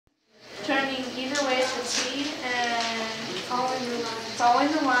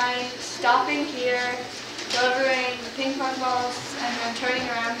following the line, stopping here, delivering the ping pong balls, and then turning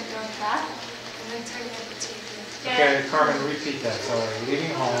around and going back. And then turning up the TV. Okay, Carmen, repeat that. So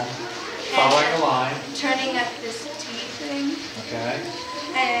leaving home, following the line. Turning at this T thing. Okay.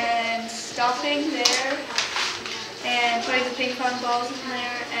 And stopping there, and putting the ping pong balls in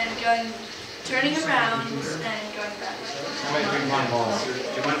there, and turning around and going back. How many ping pong balls?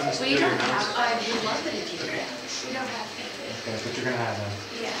 We don't have. I would love it if you did. We don't have any. Okay, but you're going to have them.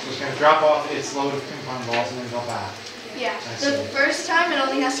 Yeah. So it's going to drop off its load of ping pong balls and then go back. Yeah. The first time it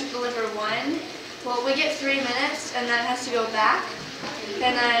only has to deliver one. Well, we get 3 minutes, and then it has to go back.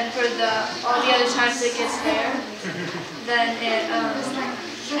 And then for all the other times it gets there, then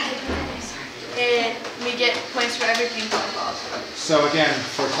we get points for every ping pong ball. So again,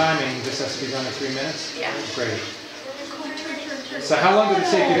 for timing, this has to be done in 3 minutes? Yeah. Great. So how long did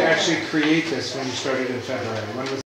it take you to actually create this when you started in February? When was